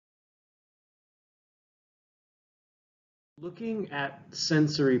Looking at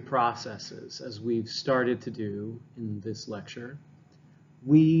sensory processes, as we've started to do in this lecture,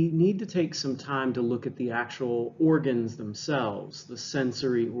 we need to take some time to look at the actual organs themselves, the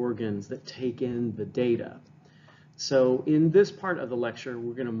sensory organs that take in the data. So in this part of the lecture,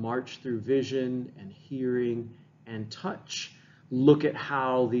 we're going to march through vision and hearing and touch, look at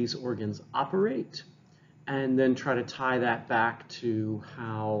how these organs operate, and then try to tie that back to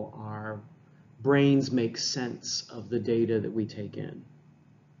how our brains make sense of the data that we take in.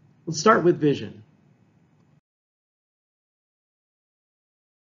 Let's start with vision.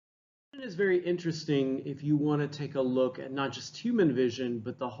 Vision is very interesting if you want to take a look at not just human vision,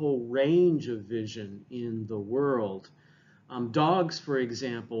 but the whole range of vision in the world. Dogs, for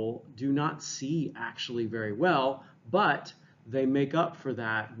example, do not see actually very well, but they make up for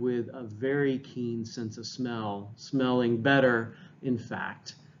that with a very keen sense of smell, smelling better, in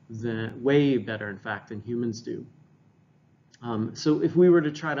fact, way better, in fact, than humans do. So if we were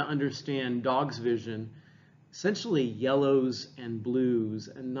to try to understand dogs' vision, essentially yellows and blues,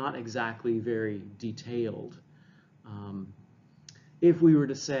 and not exactly very detailed. If we were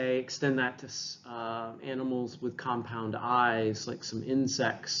to say, extend that to animals with compound eyes, like some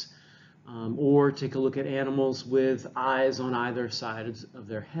insects, or take a look at animals with eyes on either side of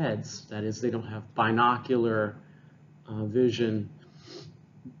their heads, that is, they don't have binocular vision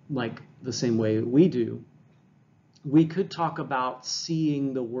like the same way we do, we could talk about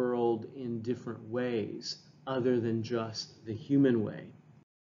seeing the world in different ways other than just the human way.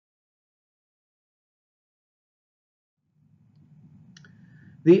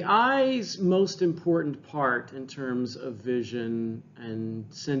 The eye's most important part in terms of vision and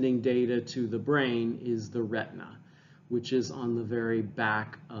sending data to the brain is the retina, which is on the very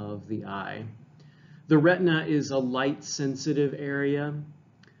back of the eye. The retina is a light-sensitive area,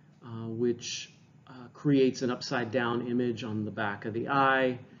 which creates an upside-down image on the back of the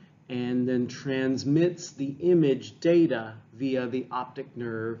eye and then transmits the image data via the optic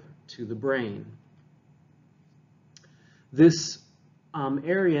nerve to the brain. This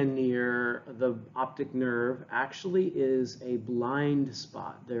area near the optic nerve actually is a blind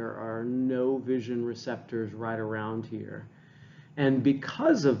spot. There are no vision receptors right around here. And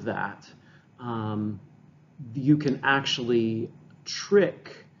because of that, you can actually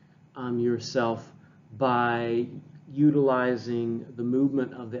trick yourself by utilizing the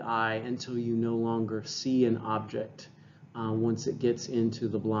movement of the eye until you no longer see an object once it gets into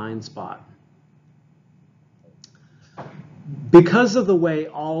the blind spot. Because of the way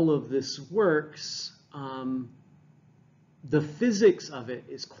all of this works, the physics of it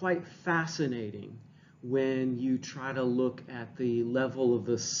is quite fascinating when you try to look at the level of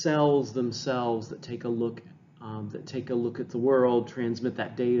the cells themselves that take a look at the world, transmit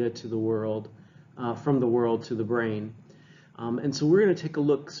that data to the world, from the world to the brain. And so we're going to take a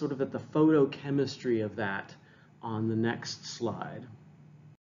look sort of at the photochemistry of that on the next slide.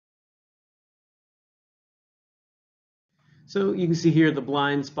 So you can see here the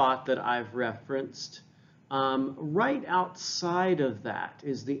blind spot that I've referenced. Right outside of that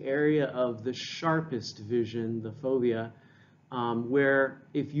is the area of the sharpest vision, the fovea, where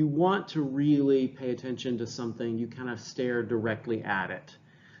if you want to really pay attention to something, you kind of stare directly at it.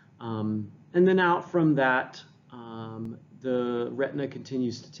 And then out from that, the retina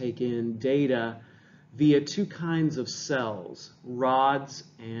continues to take in data via two kinds of cells, rods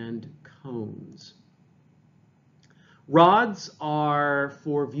and cones. Rods are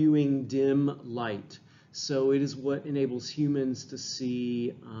for viewing dim light, so it is what enables humans to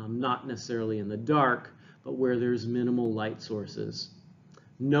see not necessarily in the dark, but where there's minimal light sources.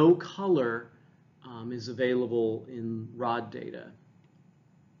 No color is available in rod data.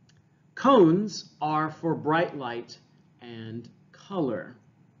 Cones are for bright light and color.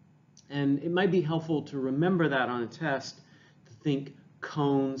 And it might be helpful to remember that on a test, to think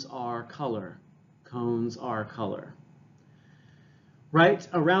cones are color. Cones are color. Right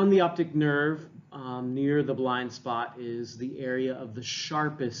around the optic nerve, near the blind spot, is the area of the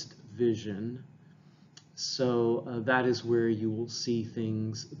sharpest vision. So that is where you will see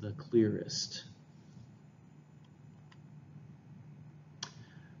things the clearest.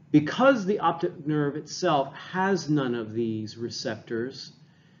 Because the optic nerve itself has none of these receptors,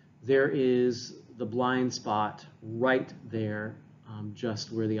 there is the blind spot right there,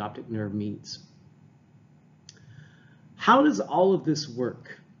 just where the optic nerve meets. How does all of this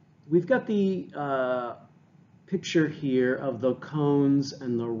work? We've got the picture here of the cones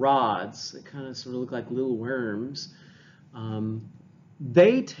and the rods. They kind of sort of look like little worms.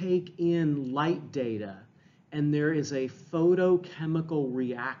 They take in light data, and there is a photochemical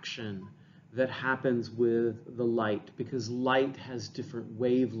reaction that happens with the light, because light has different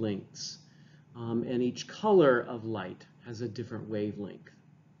wavelengths, and each color of light has a different wavelength.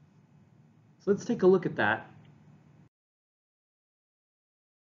 So let's take a look at that.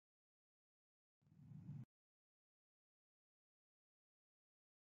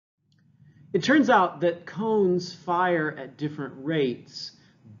 It turns out that cones fire at different rates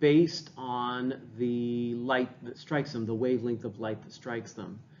based on the light that strikes them, the wavelength of light that strikes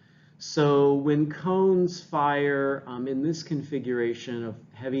them. So when cones fire in this configuration of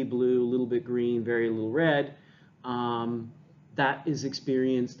heavy blue, a little bit green, very little red, that is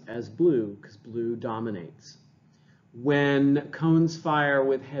experienced as blue because blue dominates. When cones fire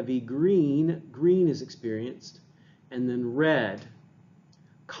with heavy green, green is experienced, and then red.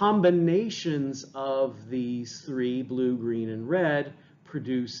 Combinations of these three, blue, green, and red,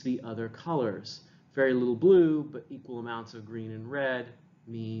 produce the other colors. Very little blue, but equal amounts of green and red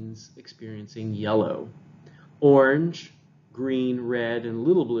means experiencing yellow. Orange, green, red, and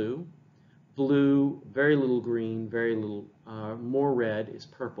little blue. Blue, very little green, very little more red is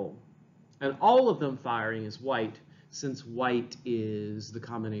purple. And all of them firing is white, since white is the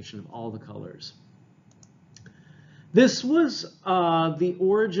combination of all the colors. This was the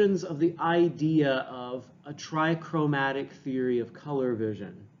origins of the idea of a trichromatic theory of color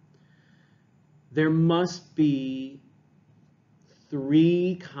vision. There must be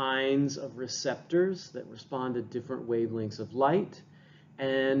three kinds of receptors that respond to different wavelengths of light,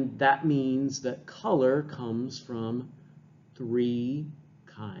 and that means that color comes from three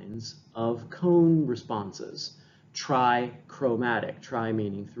kinds of cone responses. Trichromatic, tri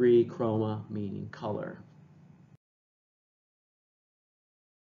meaning three, chroma meaning color.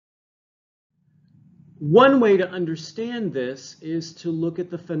 One way to understand this is to look at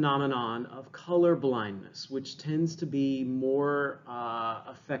the phenomenon of color blindness, which tends to be more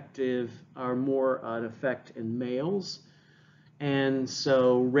effective or more an effect in males. And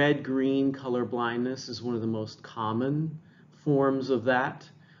so red-green color blindness is one of the most common forms of that,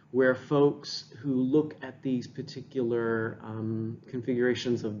 where folks who look at these particular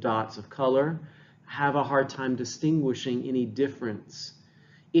configurations of dots of color have a hard time distinguishing any difference.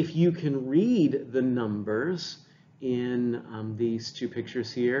 If you can read the numbers in these two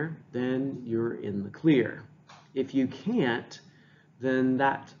pictures here, then you're in the clear. If you can't, then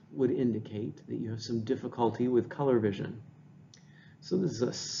that would indicate that you have some difficulty with color vision. So this is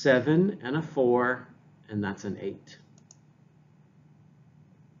a 7 and a 4, and that's an 8.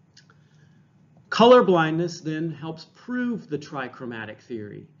 Color blindness then helps prove the trichromatic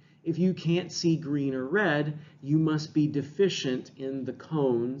theory. If you can't see green or red, you must be deficient in the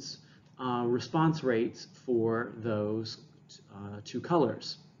cone's response rates for those two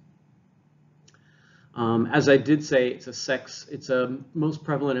colors. As I did say, it's most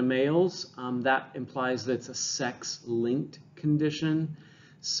prevalent in males. That implies that it's a sex-linked condition.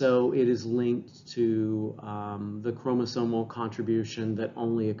 So it is linked to the chromosomal contribution that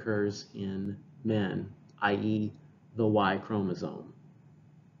only occurs in men, i.e. the Y chromosome.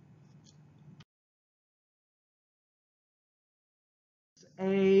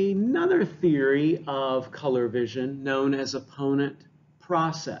 Another theory of color vision known as opponent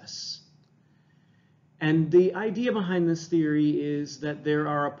process. And the idea behind this theory is that there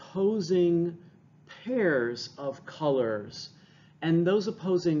are opposing pairs of colors, and those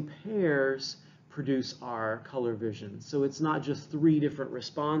opposing pairs produce our color vision. So it's not just three different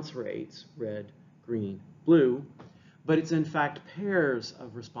response rates, red, green, blue, but it's in fact pairs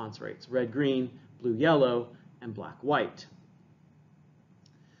of response rates, red, green, blue, yellow, and black, white.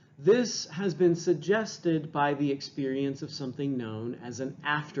 This has been suggested by the experience of something known as an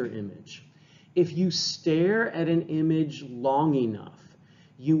afterimage. If you stare at an image long enough,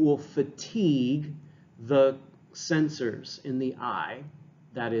 you will fatigue the sensors in the eye,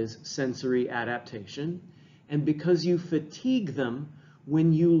 that is sensory adaptation, and because you fatigue them,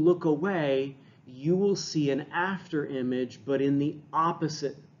 when you look away, you will see an afterimage, but in the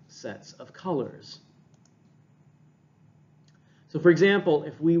opposite sets of colors. So for example,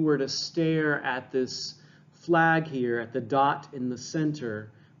 if we were to stare at this flag here, at the dot in the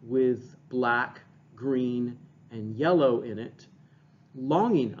center with black, green, and yellow in it,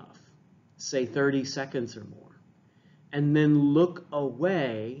 long enough, say 30 seconds or more, and then look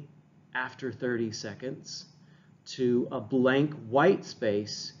away after 30 seconds to a blank white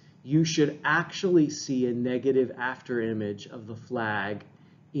space, you should actually see a negative afterimage of the flag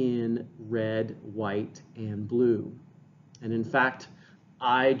in red, white, and blue. And in fact,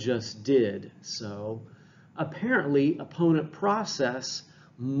 I just did. So apparently, opponent process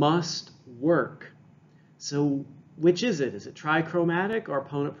must work. So which is it? Is it trichromatic or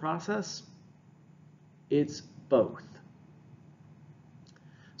opponent process? It's both.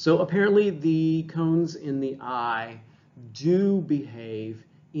 So apparently the cones in the eye do behave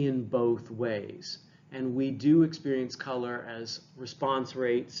in both ways. And we do experience color as response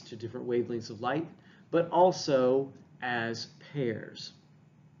rates to different wavelengths of light, but also as pairs.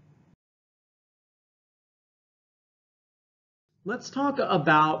 Let's talk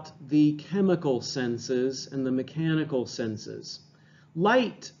about the chemical senses and the mechanical senses.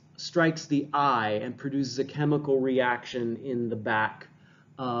 Light strikes the eye and produces a chemical reaction in the back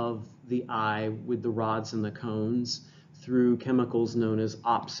of the eye with the rods and the cones through chemicals known as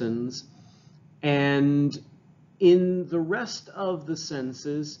opsins. And in the rest of the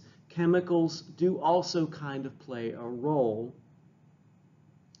senses, chemicals do also kind of play a role,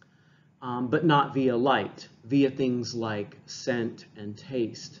 but not via light, via things like scent and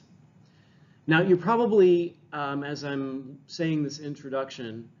taste. Now, you're probably, as I'm saying this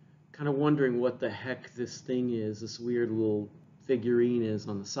introduction, kind of wondering what the heck this thing is, this weird little figurine is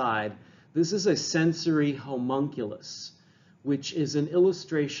on the side. This is a sensory homunculus, which is an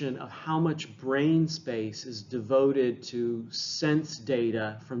illustration of how much brain space is devoted to sense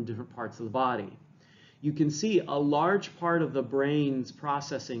data from different parts of the body. You can see a large part of the brain's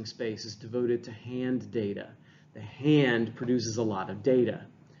processing space is devoted to hand data. The hand produces a lot of data.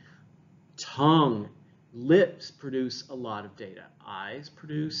 Tongue, lips produce a lot of data. Eyes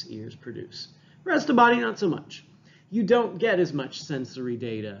produce, ears produce. The rest of the body, not so much. You don't get as much sensory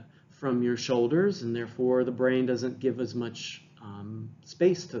data from your shoulders, and therefore the brain doesn't give as much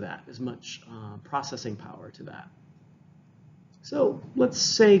space to that, as much processing power to that. So let's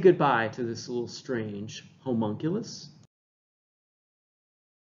say goodbye to this little strange homunculus.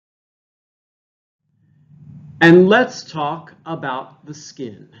 And let's talk about the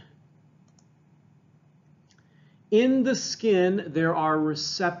skin. In the skin, there are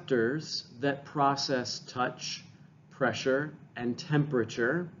receptors that process touch, pressure, and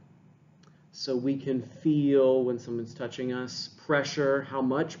temperature. So we can feel when someone's touching us, pressure, how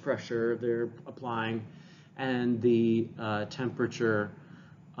much pressure they're applying, and the temperature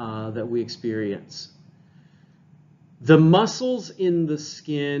that we experience. The muscles in the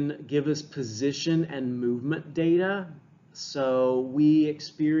skin give us position and movement data. So we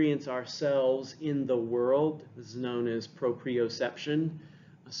experience ourselves in the world. This is known as proprioception.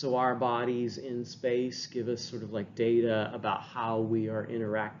 So our bodies in space give us sort of like data about how we are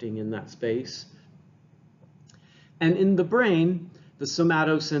interacting in that space. And in the brain, the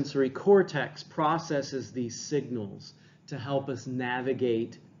somatosensory cortex processes these signals to help us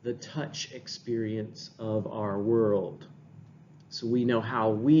navigate the touch experience of our world. So we know how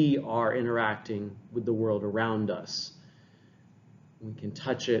we are interacting with the world around us. We can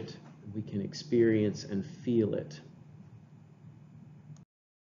touch it, we can experience and feel it.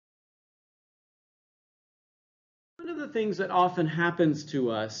 One of the things that often happens to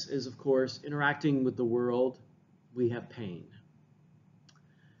us is, of course, interacting with the world, we have pain.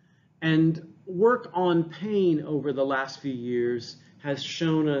 And work on pain over the last few years has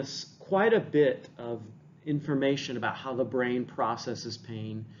shown us quite a bit of information about how the brain processes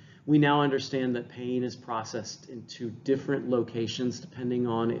pain. We now understand that pain is processed into different locations depending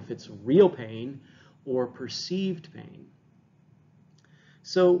on if it's real pain or perceived pain.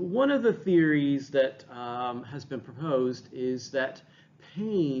 So one of the theories that has been proposed is that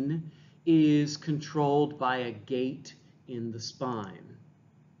pain is controlled by a gate in the spine.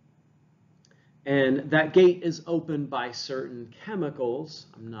 And that gate is opened by certain chemicals.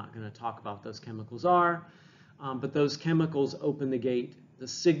 I'm not going to talk about what those chemicals are, but those chemicals open the gate, the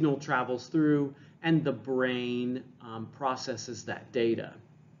signal travels through, and the brain processes that data.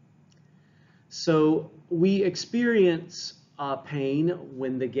 So we experience pain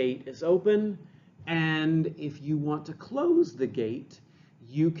when the gate is open, and if you want to close the gate,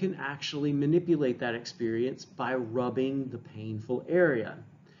 you can actually manipulate that experience by rubbing the painful area.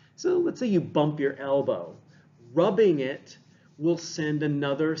 So let's say you bump your elbow. Rubbing it will send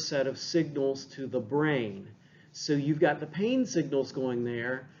another set of signals to the brain. So you've got the pain signals going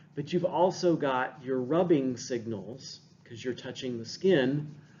there, but you've also got your rubbing signals, because you're touching the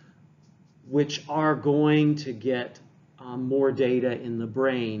skin, which are going to get more data in the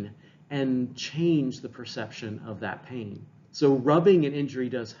brain and change the perception of that pain. So rubbing an injury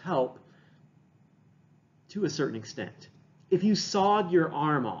does help to a certain extent. If you sawed your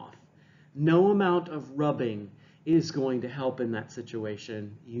arm off, no amount of rubbing is going to help in that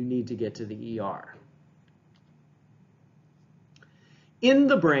situation. You need to get to the ER. In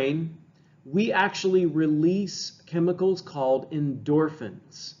the brain, we actually release chemicals called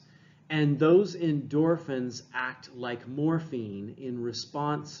endorphins. And those endorphins act like morphine in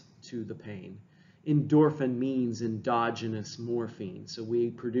response to the pain. Endorphin means endogenous morphine. So we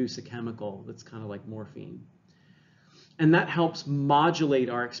produce a chemical that's kind of like morphine. And that helps modulate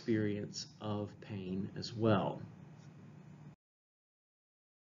our experience of pain as well.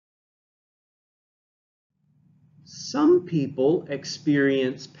 Some people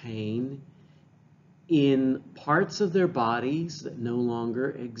experience pain in parts of their bodies that no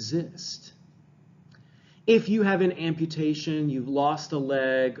longer exist. If you have an amputation, you've lost a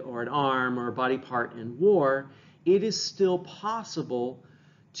leg or an arm or a body part in war, it is still possible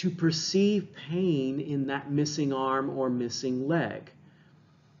to perceive pain in that missing arm or missing leg.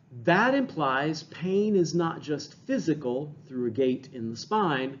 That implies pain is not just physical through a gate in the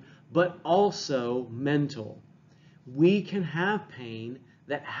spine, but also mental. We can have pain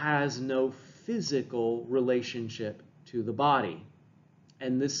that has no physical relationship to the body.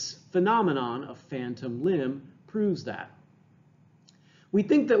 And this phenomenon of phantom limb proves that. We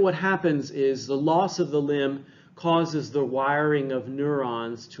think that what happens is the loss of the limb causes the wiring of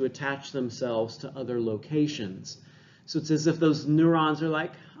neurons to attach themselves to other locations. So it's as if those neurons are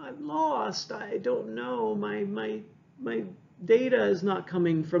like, I'm lost, I don't know, my data is not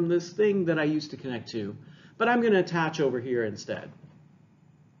coming from this thing that I used to connect to, but I'm going to attach over here instead.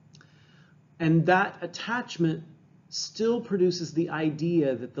 And that attachment still produces the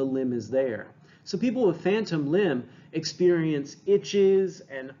idea that the limb is there. So people with phantom limb experience itches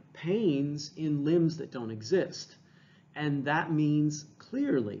and pains in limbs that don't exist. And that means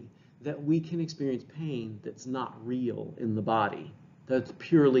clearly that we can experience pain that's not real in the body, that's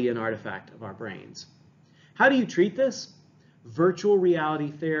purely an artifact of our brains. How do you treat this? Virtual reality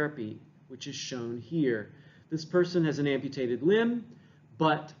therapy, which is shown here. This person has an amputated limb,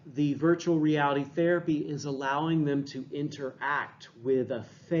 but the virtual reality therapy is allowing them to interact with a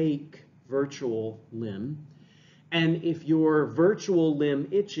fake virtual limb. And if your virtual limb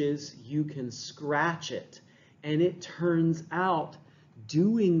itches, you can scratch it. And it turns out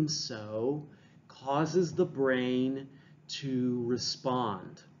doing so causes the brain to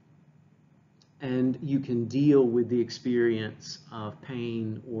respond. And you can deal with the experience of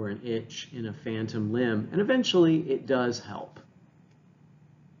pain or an itch in a phantom limb. And eventually it does help.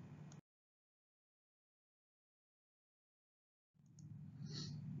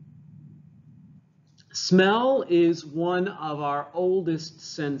 Smell is one of our oldest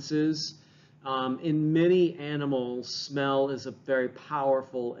senses. In many animals, smell is a very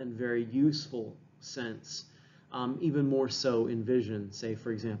powerful and very useful sense, even more so in vision, say,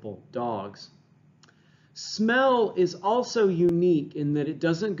 for example, dogs. Smell is also unique in that it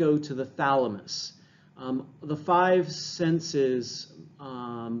doesn't go to the thalamus. The five senses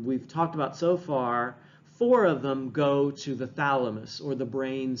we've talked about so far, 4 of them go to the thalamus, or the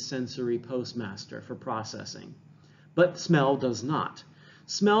brain's sensory postmaster, for processing. But smell does not.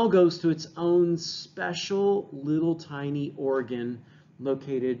 Smell goes to its own special little tiny organ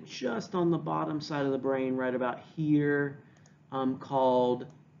located just on the bottom side of the brain, right about here, called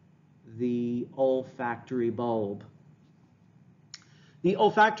the olfactory bulb. The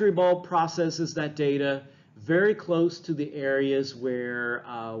olfactory bulb processes that data very close to the areas where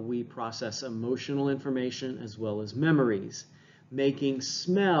we process emotional information as well as memories, making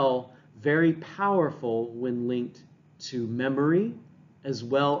smell very powerful when linked to memory as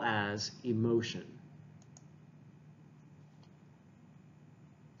well as emotion.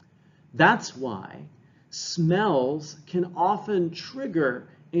 That's why smells can often trigger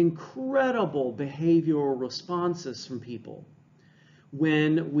incredible behavioral responses from people.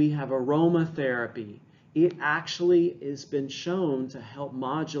 When we have aromatherapy, it actually has been shown to help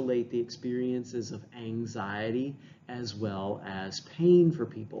modulate the experiences of anxiety as well as pain for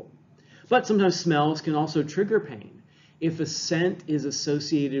people. But sometimes smells can also trigger pain. If a scent is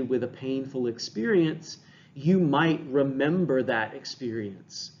associated with a painful experience, you might remember that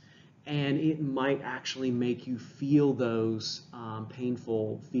experience, and it might actually make you feel those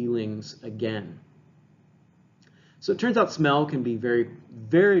painful feelings again. So it turns out smell can be very,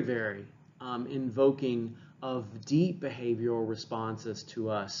 very, very invoking of deep behavioral responses to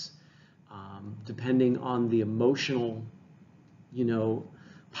us, depending on the emotional,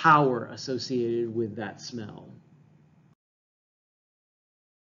 power associated with that smell.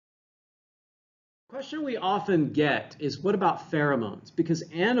 The question we often get is, what about pheromones? Because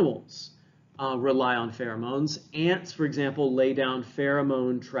animals rely on pheromones. Ants, for example, lay down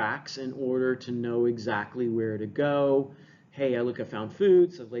pheromone tracks in order to know exactly where to go. Hey, I found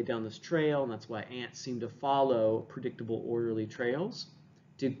food, so I've laid down this trail, and that's why ants seem to follow predictable, orderly trails.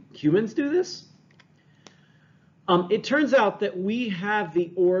 Do humans do this? It turns out that we have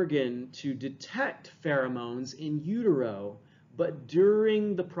the organ to detect pheromones in utero, but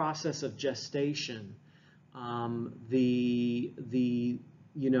during the process of gestation, the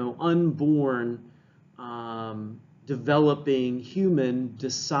unborn developing human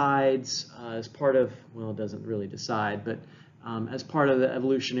decides as part of, well, it doesn't really decide, but as part of the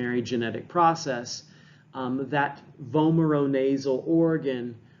evolutionary genetic process, that vomeronasal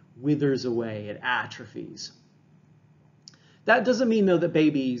organ withers away, it atrophies. That doesn't mean, though, that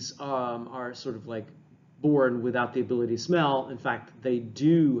babies are sort of like born without the ability to smell. In fact, they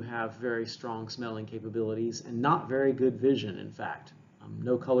do have very strong smelling capabilities and not very good vision, in fact,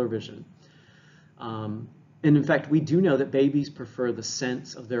 no color vision. And in fact, we do know that babies prefer the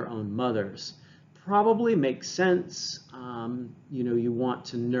scents of their own mothers. Probably makes sense. You want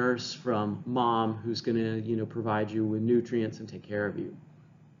to nurse from mom who's going to, provide you with nutrients and take care of you.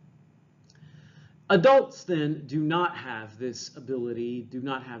 Adults then do not have this ability, do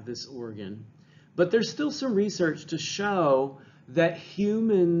not have this organ, but there's still some research to show that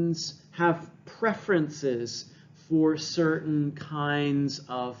humans have preferences for certain kinds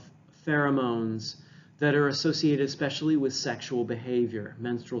of pheromones that are associated especially with sexual behavior,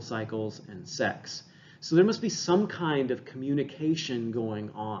 menstrual cycles, and sex. So there must be some kind of communication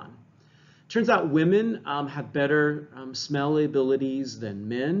going on. Turns out women have better smell abilities than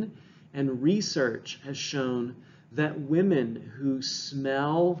men, and research has shown that women who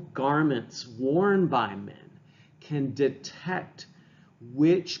smell garments worn by men can detect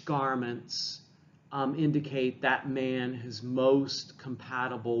which garments indicate that man is most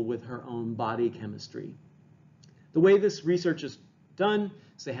compatible with her own body chemistry. The way this research is done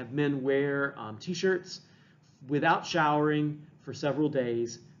is they have men wear t-shirts without showering for several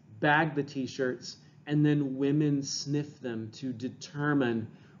days, bag the t-shirts, and then women sniff them to determine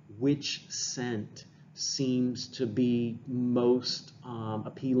which scent seems to be most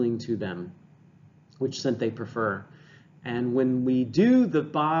appealing to them, which scent they prefer. And when we do the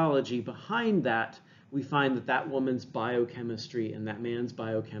biology behind that, we find that that woman's biochemistry and that man's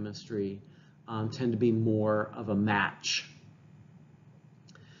biochemistry tend to be more of a match.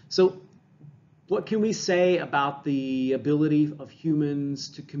 So what can we say about the ability of humans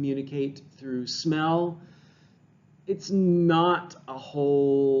to communicate through smell? It's not a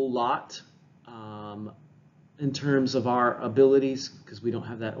whole lot in terms of our abilities because we don't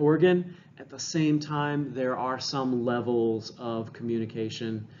have that organ. At the same time, there are some levels of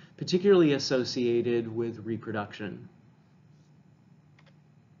communication, particularly associated with reproduction.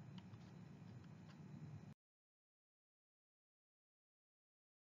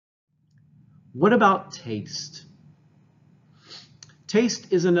 What about taste?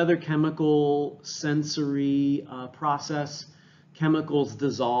 Taste is another chemical sensory process. Chemicals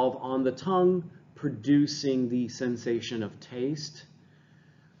dissolve on the tongue, producing the sensation of taste.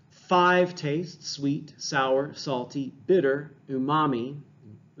 5 tastes: sweet, sour, salty, bitter, umami.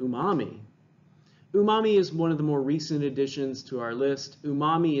 Umami. Umami is one of the more recent additions to our list.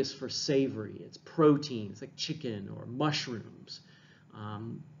 Umami is for savory. It's proteins like chicken or mushrooms.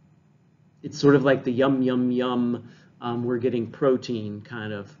 It's sort of like the yum, yum, yum, we're getting protein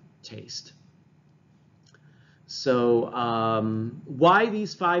kind of taste. So why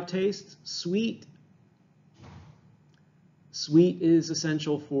these 5 tastes? Sweet. Sweet is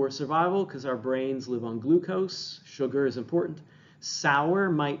essential for survival because our brains live on glucose. Sugar is important. Sour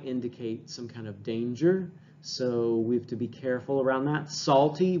might indicate some kind of danger, so we have to be careful around that.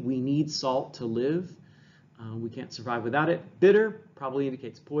 Salty, we need salt to live. We can't survive without it. Bitter probably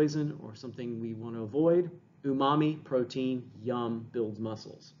indicates poison or something we want to avoid. Umami, protein. Yum, builds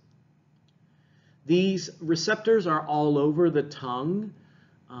muscles. These receptors are all over the tongue,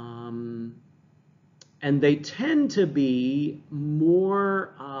 and they tend to be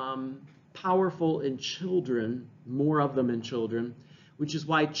more powerful in children, more of them in children, which is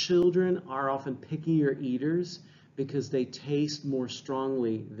why children are often pickier eaters because they taste more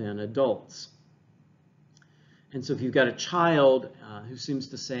strongly than adults. And so if you've got a child who seems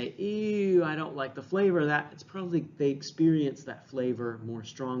to say, ew, I don't like the flavor of that, it's probably they experience that flavor more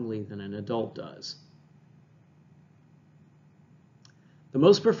strongly than an adult does. The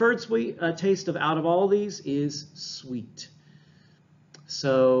most preferred taste out of all these is sweet.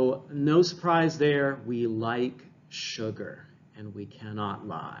 So no surprise there, we like sugar, and we cannot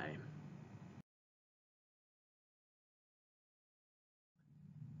lie.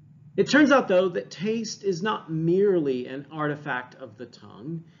 It turns out, though, that taste is not merely an artifact of the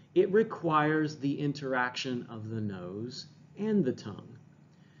tongue. It requires the interaction of the nose and the tongue.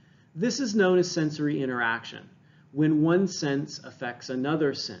 This is known as sensory interaction, when one sense affects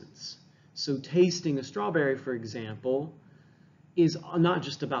another sense. So tasting a strawberry, for example, is not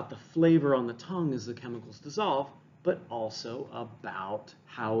just about the flavor on the tongue as the chemicals dissolve, but also about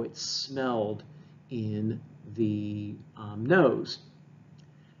how it smelled in the nose.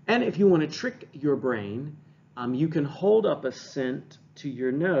 And if you want to trick your brain, you can hold up a scent to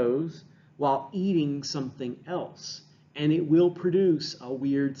your nose while eating something else, and it will produce a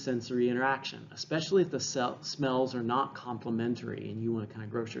weird sensory interaction, especially if the smells are not complementary and you want to kind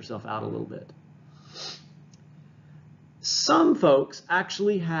of gross yourself out a little bit. Some folks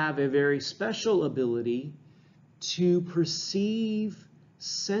actually have a very special ability to perceive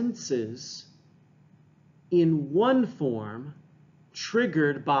senses in one form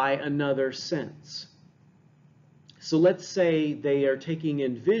triggered by another sense. So let's say they are taking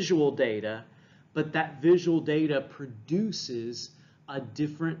in visual data, but that visual data produces a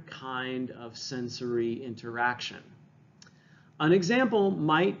different kind of sensory interaction. An example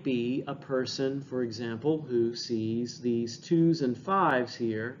might be a person, for example, who sees these 2s and 5s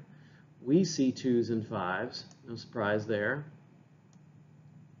here. We see 2s and 5s, no surprise there.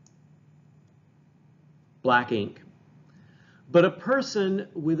 Black ink. But a person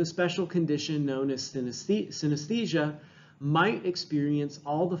with a special condition known as synesthesia might experience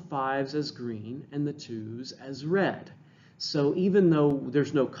all the 5s as green and the 2s as red. So even though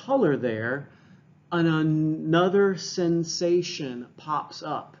there's no color there, another sensation pops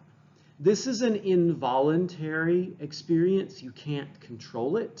up. This is an involuntary experience. You can't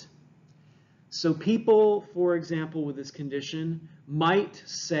control it. So people, for example, with this condition might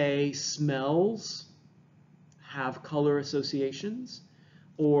say smells have color associations,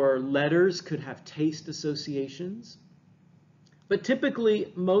 or letters could have taste associations. But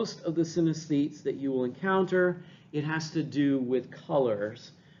typically, most of the synesthetes that you will encounter, it has to do with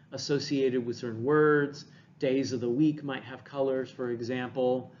colors associated with certain words. Days of the week might have colors, for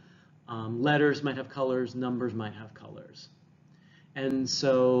example. Letters might have colors, numbers might have colors. And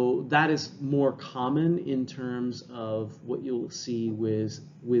so that is more common in terms of what you'll see with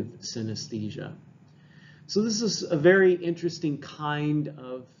synesthesia. So this is a very interesting kind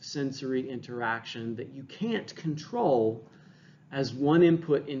of sensory interaction that you can't control, as one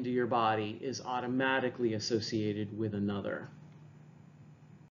input into your body is automatically associated with another.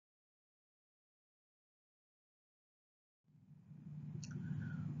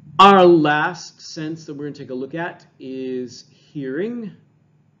 Our last sense that we're going to take a look at is hearing.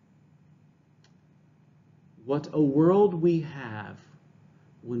 What a world we have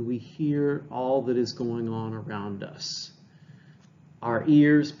when we hear all that is going on around us. Our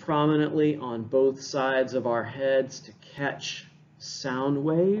ears prominently on both sides of our heads to catch sound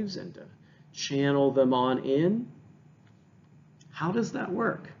waves and to channel them on in. How does that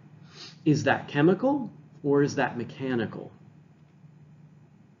work? Is that chemical or is that mechanical?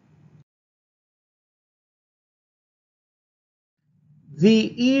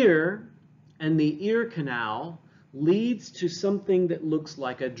 The ear and the ear canal leads to something that looks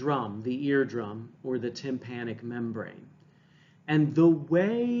like a drum, the eardrum or the tympanic membrane. And the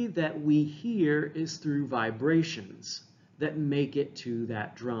way that we hear is through vibrations that make it to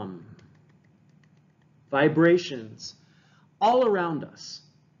that drum. Vibrations all around us.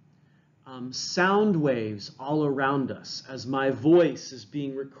 Sound waves all around us. As my voice is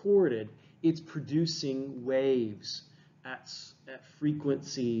being recorded, it's producing waves at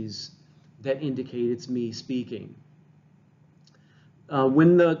frequencies that indicate it's me speaking.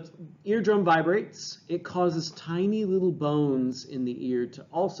 When the eardrum vibrates, it causes tiny little bones in the ear to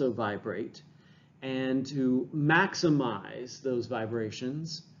also vibrate. And to maximize those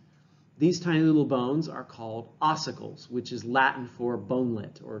vibrations, these tiny little bones are called ossicles, which is Latin for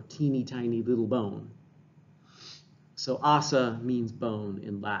bonelet or teeny tiny little bone. So ossa means bone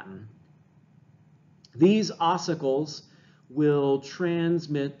in Latin. These ossicles will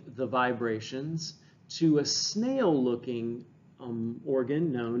transmit the vibrations to a snail-looking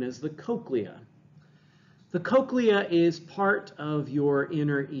organ known as the cochlea. The cochlea is part of your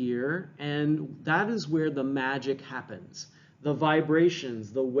inner ear, and that is where the magic happens. The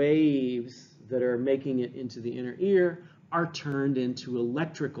vibrations, the waves that are making it into the inner ear are turned into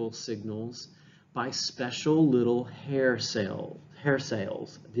electrical signals by special little hair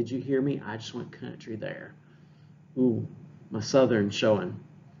cells. Did you hear me? I just went country there. Ooh, my southern showing.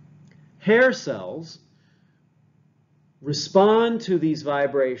 Hair cells respond to these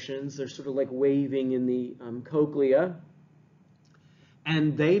vibrations. They're sort of like waving in the cochlea,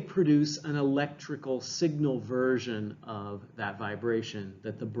 and they produce an electrical signal version of that vibration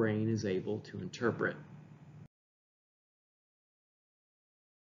that the brain is able to interpret.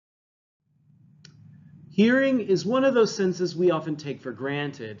 Hearing is one of those senses we often take for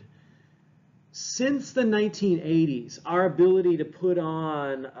granted. Since the 1980s, our ability to put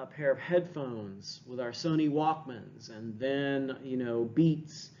on a pair of headphones with our Sony Walkmans, and then,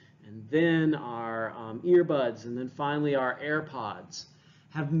 Beats, and then our earbuds, and then finally our AirPods,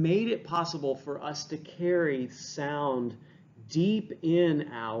 have made it possible for us to carry sound deep in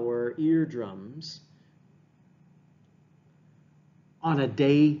our eardrums on a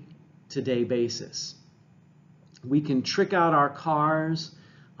day-to-day basis. We can trick out our cars,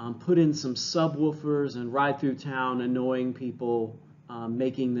 put in some subwoofers, and ride through town annoying people,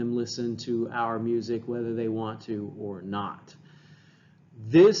 making them listen to our music whether they want to or not.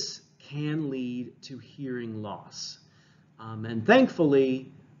 This can lead to hearing loss. And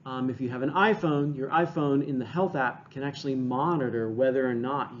thankfully, if you have an iPhone, your iPhone in the health app can actually monitor whether or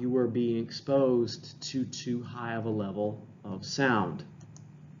not you are being exposed to too high of a level of sound.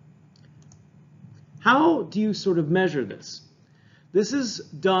 How do you sort of measure this? This is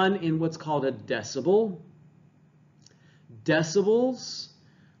done in what's called a decibel. Decibels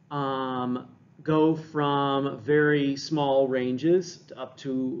go from very small ranges to up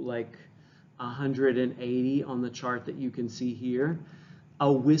to like 180 on the chart that you can see here.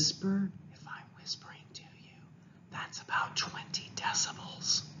 A whisper, if I'm whispering to you, that's about 20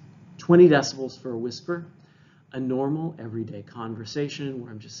 decibels. 20 decibels for a whisper. A normal everyday conversation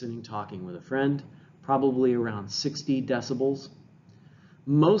where I'm just sitting talking with a friend, probably around 60 decibels.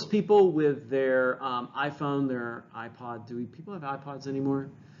 Most people with their iPhone, their iPod, do people have iPods anymore?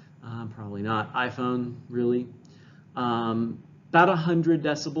 Probably not. iPhone, really. About 100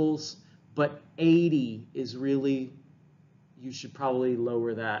 decibels, but 80 is really, you should probably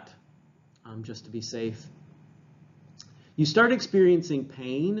lower that just to be safe. You start experiencing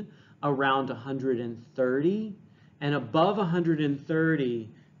pain around 130, and above 130,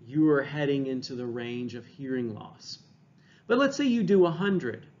 you are heading into the range of hearing loss. But let's say you do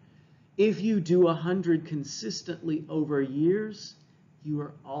 100. If you do 100 consistently over years, you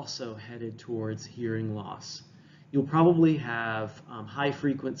are also headed towards hearing loss. You'll probably have high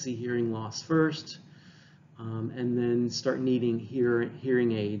frequency hearing loss first, and then start needing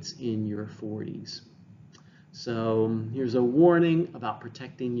hearing aids in your 40s. So here's a warning about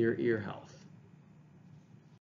protecting your ear health.